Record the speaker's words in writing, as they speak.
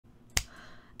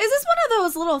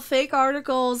those little fake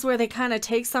articles where they kind of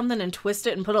take something and twist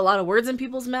it and put a lot of words in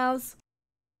people's mouths?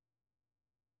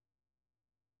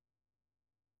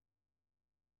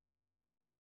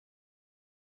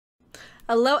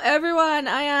 Hello everyone,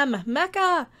 I am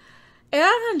Mecha.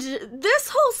 And this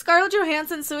whole Scarlett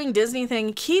Johansson suing Disney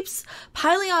thing keeps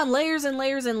piling on layers and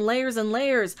layers and layers and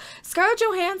layers. Scarlett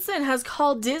Johansson has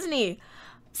called Disney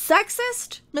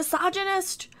sexist,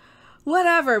 misogynist,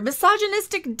 whatever.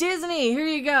 Misogynistic Disney. Here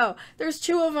you go. There's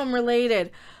two of them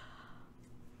related.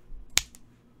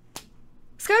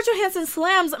 Scarlett Johansson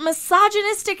slams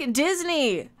misogynistic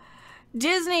Disney.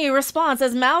 Disney response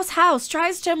as Mouse House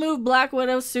tries to move Black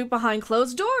Widow suit behind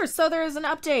closed doors. So there is an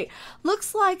update.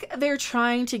 Looks like they're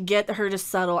trying to get her to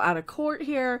settle out of court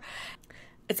here.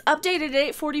 It's updated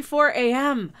at 8:44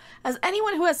 a.m. As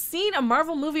anyone who has seen a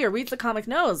Marvel movie or reads the comic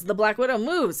knows, the Black Widow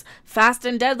moves fast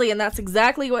and deadly, and that's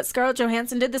exactly what Scarlett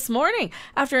Johansson did this morning.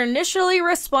 After initially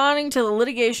responding to the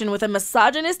litigation with a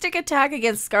misogynistic attack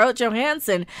against Scarlett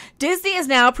Johansson, Disney is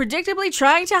now predictably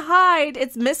trying to hide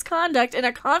its misconduct in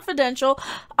a confidential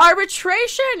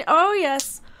arbitration. Oh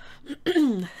yes.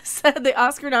 Said the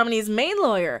Oscar nominee's main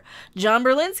lawyer, John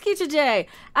Berlinski, today,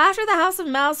 after the House of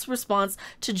Mouse response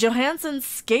to Johansson's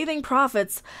scathing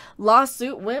profits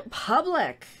lawsuit went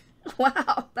public.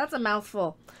 Wow, that's a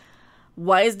mouthful.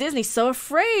 Why is Disney so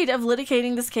afraid of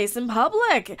litigating this case in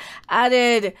public?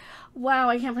 Added, wow,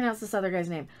 I can't pronounce this other guy's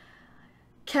name.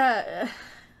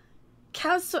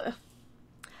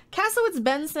 Kasowitz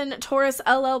Benson Torres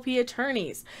LLP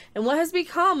attorneys in what has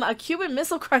become a Cuban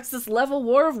Missile Crisis level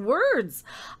war of words.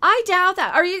 I doubt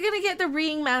that. Are you going to get the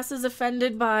reading masses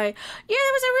offended by, yeah,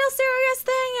 there was a real serious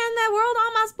thing and the world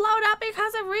almost blowed up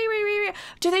because of re.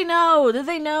 Do they know? Do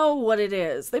they know what it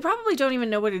is? They probably don't even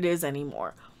know what it is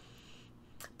anymore.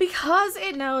 Because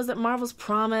it knows that Marvel's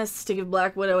promise to give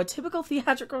Black Widow a typical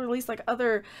theatrical release like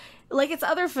its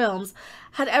other films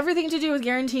had everything to do with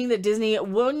guaranteeing that Disney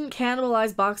wouldn't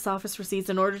cannibalize box office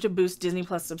receipts in order to boost Disney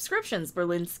Plus subscriptions,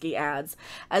 Berlinski adds.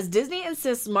 As Disney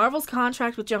insists Marvel's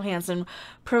contract with Johansson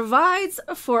provides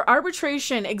for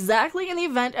arbitration exactly in the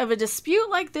event of a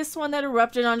dispute like this one that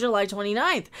erupted on July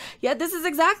 29th. Yet this is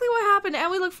exactly what happened,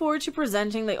 and we look forward to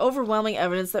presenting the overwhelming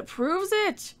evidence that proves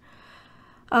it.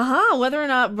 Whether or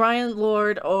not Brian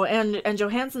Lord and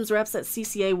Johansson's reps at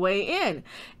CCA weigh in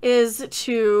is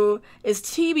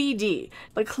TBD.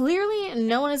 But clearly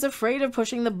no one is afraid of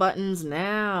pushing the buttons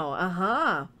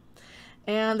now.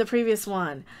 And the previous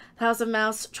one. The House of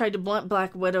Mouse tried to blunt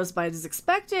Black Widow's bite as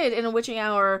expected in a witching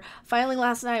hour filing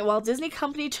last night, while Disney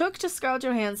Company took Scarlett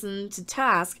Johansson to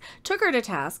task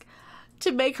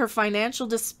to make her financial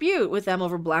dispute with them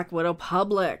over Black Widow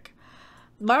public.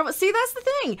 Marvel, see, that's the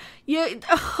thing.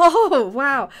 Oh,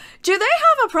 wow. Do they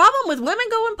have a problem with women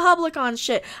going public on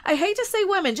shit? I hate to say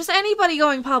women, just anybody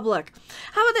going public.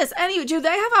 How about this? Do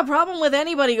they have a problem with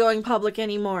anybody going public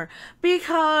anymore?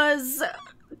 Because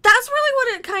that's really what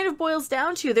it kind of boils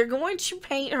down to. They're going to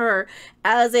paint her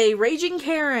as a raging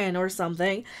Karen or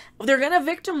something. They're going to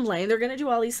victim blame. They're going to do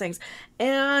all these things.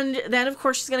 And then, of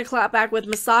course, she's going to clap back with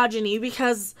misogyny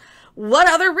because what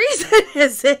other reason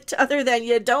is it other than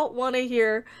you don't want to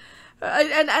hear?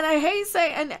 And I hate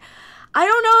saying, and I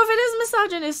don't know if it is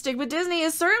misogynistic, but Disney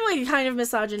is certainly kind of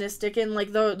misogynistic in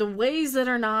like the ways that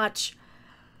are not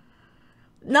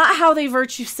how they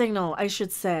virtue signal, I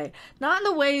should say. Not in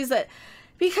the ways that,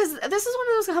 because this is one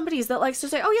of those companies that likes to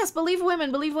say, oh yes, believe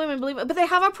women, but they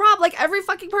have a problem. Like every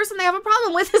fucking person they have a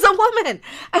problem with is a woman.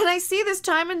 And I see this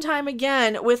time and time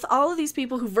again with all of these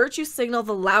people who virtue signal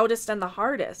the loudest and the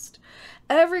hardest.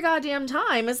 Every goddamn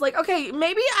time it's like, okay,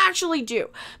 maybe you actually do.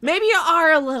 Maybe you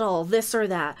are a little this or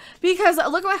that. Because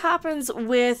look what happens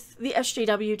with the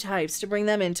SJW types, to bring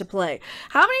them into play.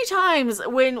 How many times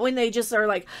when they just are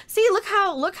like, see, look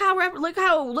how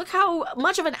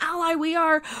much of an ally we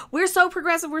are. We're so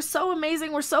progressive, we're so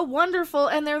amazing, we're so wonderful,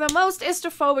 and they're the most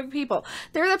istophobic people.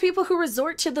 They're the people who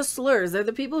resort to the slurs. They're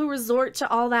the people who resort to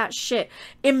all that shit.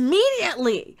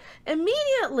 Immediately.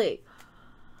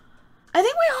 I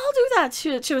think we all do that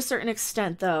to a certain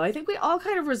extent, though. I think we all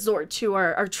kind of resort to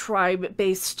our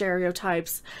tribe-based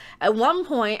stereotypes at one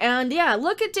point. And yeah,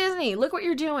 look at Disney. Look what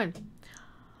you're doing.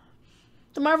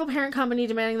 The Marvel parent company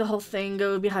demanding the whole thing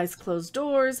go behind closed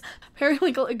doors.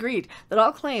 Periwinkle agreed that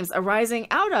all claims arising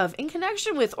out of, in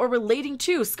connection with, or relating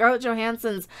to Scarlett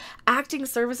Johansson's acting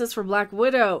services for Black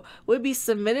Widow would be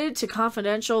submitted to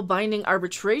confidential binding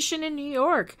arbitration in New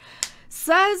York.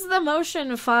 Says the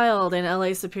motion filed in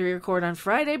LA Superior Court on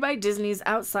Friday by Disney's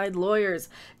outside lawyers.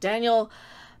 Daniel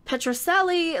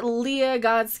Petroselli, Leah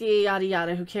Godsky, yada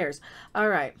yada, who cares? All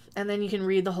right, and then you can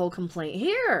read the whole complaint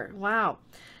here. Wow.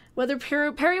 Whether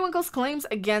Periwinkle's claims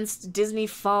against Disney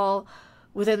fall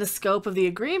within the scope of the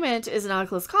agreement is not a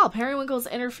close call. Periwinkle's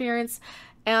interference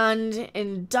and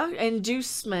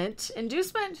inducement.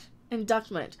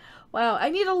 Wow, I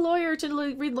need a lawyer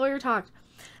to read lawyer talk.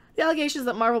 The allegations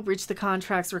that Marvel breached the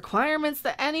contract's requirements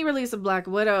that any release of Black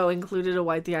Widow included a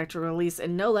wide theatrical release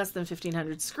in no less than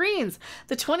 1,500 screens.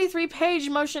 The 23-page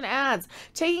motion ads,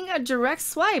 taking a direct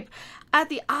swipe at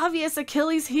the obvious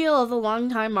Achilles heel of the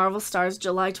longtime Marvel star's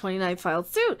July 29th filed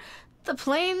suit. The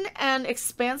plain and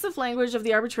expansive language of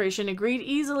the arbitration agreed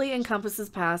easily encompasses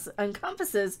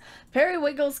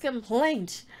Periwinkle's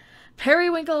complaint.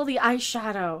 Periwinkle the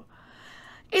eyeshadow.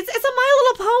 It's a My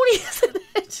Little Pony, isn't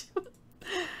it?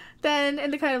 Then, in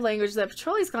the kind of language that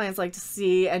Petroli's clients like to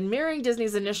see, and mirroring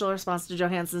Disney's initial response to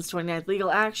Johansson's 29th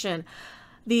legal action,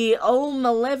 the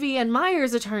O'Malley and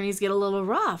Myers attorneys get a little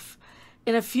rough.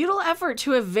 In a futile effort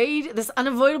to evade this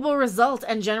unavoidable result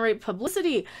and generate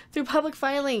publicity through public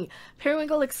filing,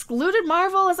 Periwinkle excluded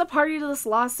Marvel as a party to this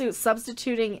lawsuit,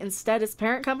 substituting instead its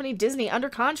parent company Disney under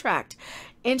contract.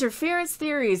 Interference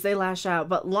theories, they lash out,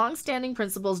 but long-standing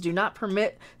principles do not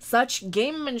permit such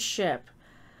gamemanship.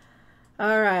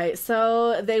 Alright,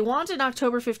 so they want an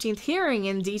October 15th hearing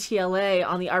in DTLA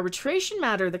on the arbitration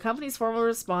matter. The company's formal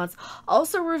response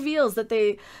also reveals that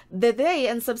they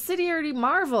and subsidiary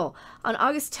Marvel on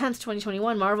August 10th,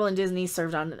 2021, Marvel and Disney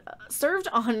served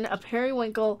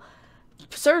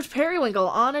Periwinkle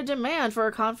on a demand for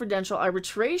a confidential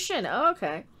arbitration. Oh,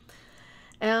 okay.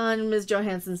 And Ms.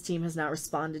 Johansson's team has not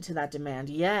responded to that demand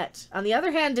yet. On the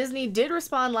other hand, Disney did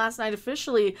respond last night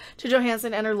officially to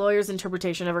Johansson and her lawyer's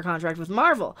interpretation of her contract with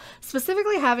Marvel,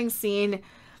 specifically having seen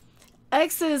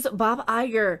exes Bob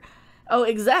Iger. Oh,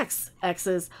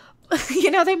 exes.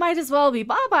 You know, they might as well be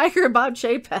Bob Iger and Bob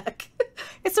Chapek.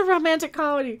 It's a romantic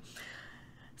comedy.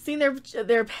 Seeing their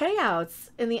payouts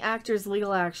in the actor's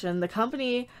legal action, the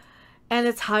company and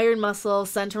its hired muscle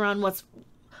center on what's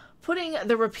putting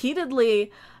the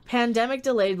repeatedly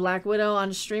pandemic-delayed Black Widow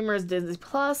on streamers Disney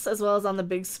Plus, as well as on the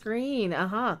big screen.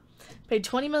 Paid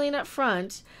 $20 million up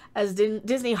front, as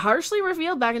Disney harshly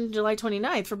revealed back in July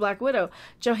 29th for Black Widow.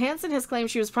 Johansson has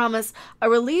claimed she was promised a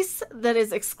release that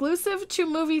is exclusive to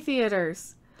movie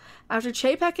theaters, after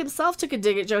Chapek himself took a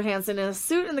dig at Johansson in a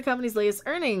suit in the company's latest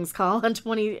earnings call on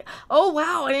 20... Oh,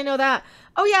 wow, I didn't know that.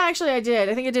 Oh, yeah, actually, I did.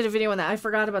 I think I did a video on that. I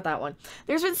forgot about that one.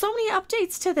 There's been so many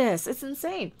updates to this. It's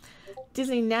insane.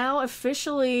 Disney now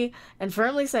officially and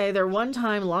firmly say their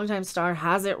one-time, long-time star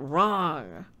has it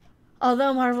wrong.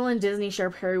 Although Marvel and Disney share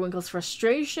Periwinkle's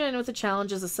frustration with the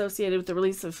challenges associated with the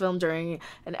release of film during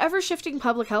an ever-shifting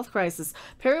public health crisis,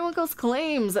 Periwinkle's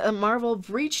claims that Marvel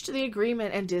breached the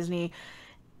agreement and Disney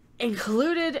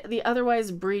included the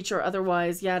otherwise breach or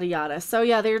otherwise yada yada. So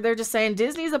yeah, they're just saying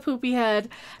Disney's a poopy head.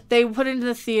 They put into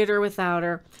the theater without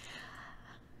her.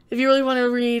 If you really want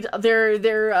to read their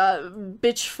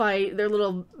bitch fight, their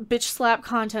little bitch slap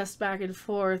contest back and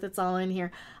forth, it's all in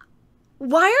here.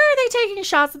 Why are they taking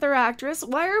shots at their actress?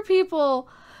 Why are people...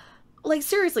 Like,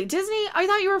 seriously, Disney, I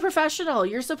thought you were professional.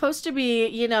 You're supposed to be,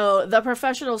 you know, the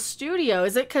professional studio.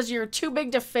 Is it because you're too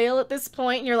big to fail at this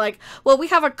point? And you're like, well, we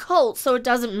have a cult, so it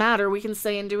doesn't matter. We can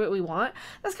say and do what we want.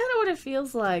 That's kind of what it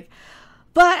feels like.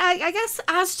 But I guess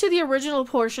as to the original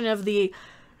portion of the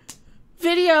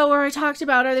video where I talked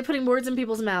about, are they putting words in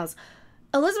people's mouths?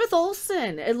 Elizabeth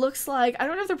Olsen, it looks like, I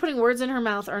don't know if they're putting words in her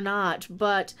mouth or not,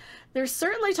 but they're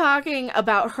certainly talking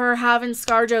about her having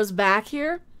ScarJo's back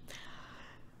here.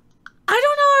 I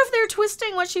don't know if they're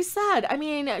twisting what she said. I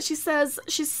mean, she says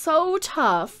she's so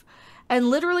tough. And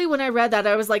literally when I read that,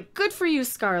 I was like, good for you,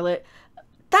 Scarlett.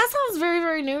 That sounds very,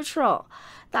 very neutral.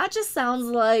 That just sounds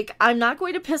like I'm not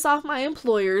going to piss off my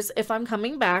employers if I'm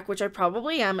coming back, which I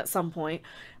probably am at some point.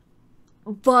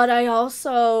 But I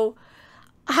also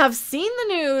have seen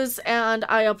the news and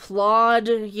I applaud,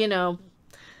 you know,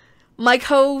 my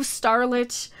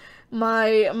co-starlet,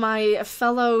 my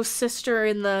fellow sister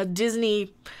in the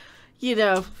Disney... you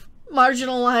know,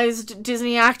 marginalized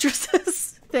Disney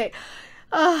actresses. What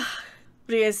are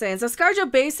you guys saying? So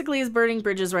ScarJo basically is burning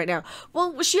bridges right now.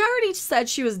 Well, she already said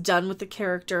she was done with the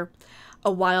character a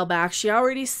while back. She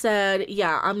already said,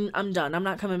 yeah, I'm done. I'm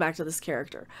not coming back to this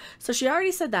character. So she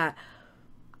already said that.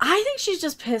 I think she's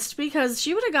just pissed because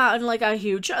she would have gotten like a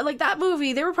huge, like that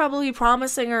movie, they were probably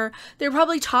promising her, they were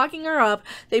probably talking her up,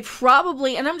 they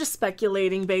probably, and I'm just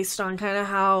speculating based on kind of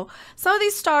how some of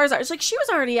these stars are, it's like she was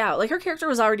already out, like her character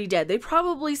was already dead. They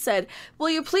probably said,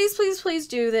 will you please, please, please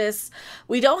do this?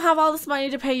 We don't have all this money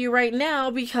to pay you right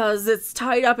now because it's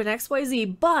tied up in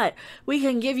XYZ, but we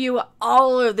can give you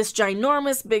all of this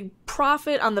ginormous big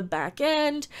profit on the back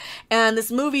end, and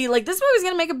this movie, like this movie's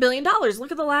gonna make $1 billion.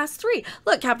 Look at the last three.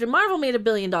 Look, Captain Marvel made $1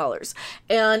 billion,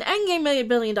 and Endgame made $1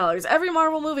 billion. Every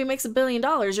Marvel movie makes $1 billion.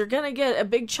 You're gonna get a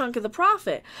big chunk of the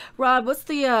profit. Rob, what's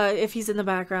the if he's in the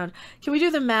background, can we do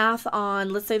the math on,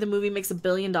 let's say the movie makes $1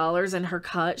 billion and her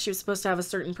cut, she was supposed to have a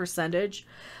certain percentage.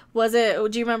 Was it,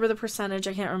 do you remember the percentage?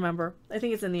 I can't remember. I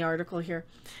think it's in the article here.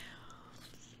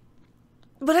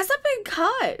 But that's a big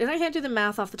cut. And I can't do the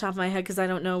math off the top of my head because I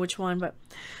don't know which one. But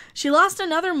she lost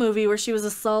another movie where she was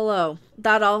a solo.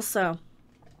 That also.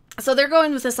 So they're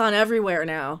going with this on everywhere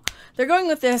now. They're going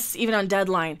with this even on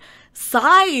Deadline.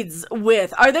 Sides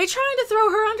with. Are they trying to throw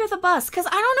her under the bus? Because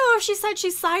I don't know if she said she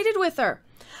sided with her.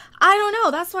 I don't know.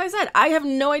 That's why I said I have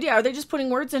no idea. Are they just putting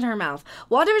words in her mouth?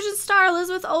 WandaVision star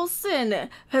Elizabeth Olsen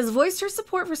has voiced her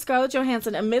support for Scarlett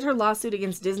Johansson amid her lawsuit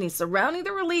against Disney surrounding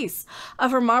the release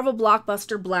of her Marvel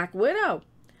blockbuster Black Widow.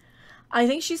 I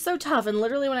think she's so tough, and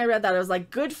literally when I read that, I was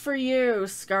like, good for you,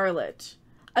 Scarlett.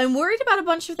 I'm worried about a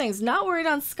bunch of things. Not worried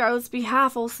on Scarlett's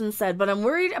behalf, Olsen said, but I'm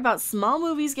worried about small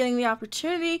movies getting the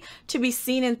opportunity to be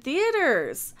seen in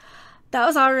theaters. That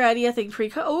was already, I think,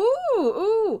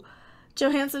 ooh.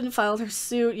 Johansson filed her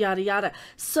suit, yada yada.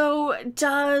 So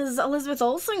does Elizabeth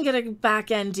Olsen get a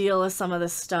back-end deal of some of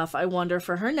this stuff, I wonder,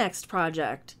 for her next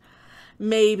project?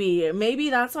 Maybe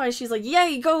that's why she's like,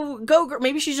 yay, go, girl.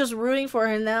 Maybe she's just rooting for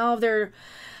her, and now they're,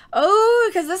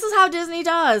 because this is how Disney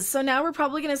does. So now we're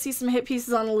probably going to see some hit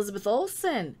pieces on Elizabeth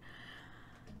Olsen.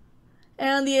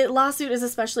 And the lawsuit is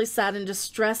especially sad and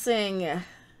distressing, a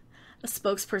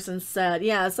spokesperson said.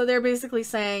 Yeah, so they're basically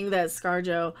saying that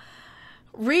ScarJo,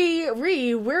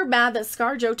 we're mad that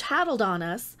ScarJo tattled on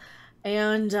us,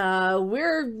 and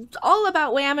we're all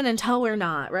about whamming until we're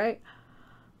not, right?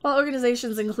 While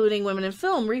organizations including Women in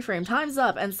Film, Reframe, Time's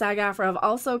Up, and SAG-AFTRA have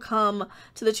also come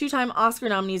to the two-time Oscar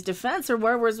nominees' defense, her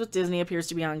war wars with Disney appears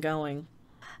to be ongoing.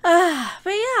 But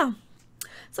yeah,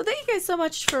 so thank you guys so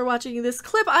much for watching this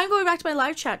clip. I'm going back to my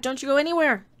live chat. Don't you go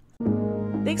anywhere.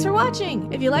 Thanks for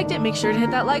watching. If you liked it, make sure to hit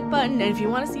that like button. And if you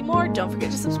want to see more, don't forget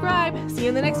to subscribe. See you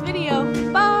in the next video.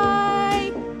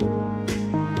 Bye!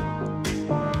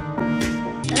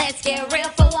 Let's get real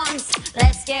for once.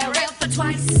 Let's get real for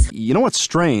twice. You know what's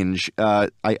strange? I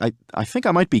think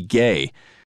I might be gay.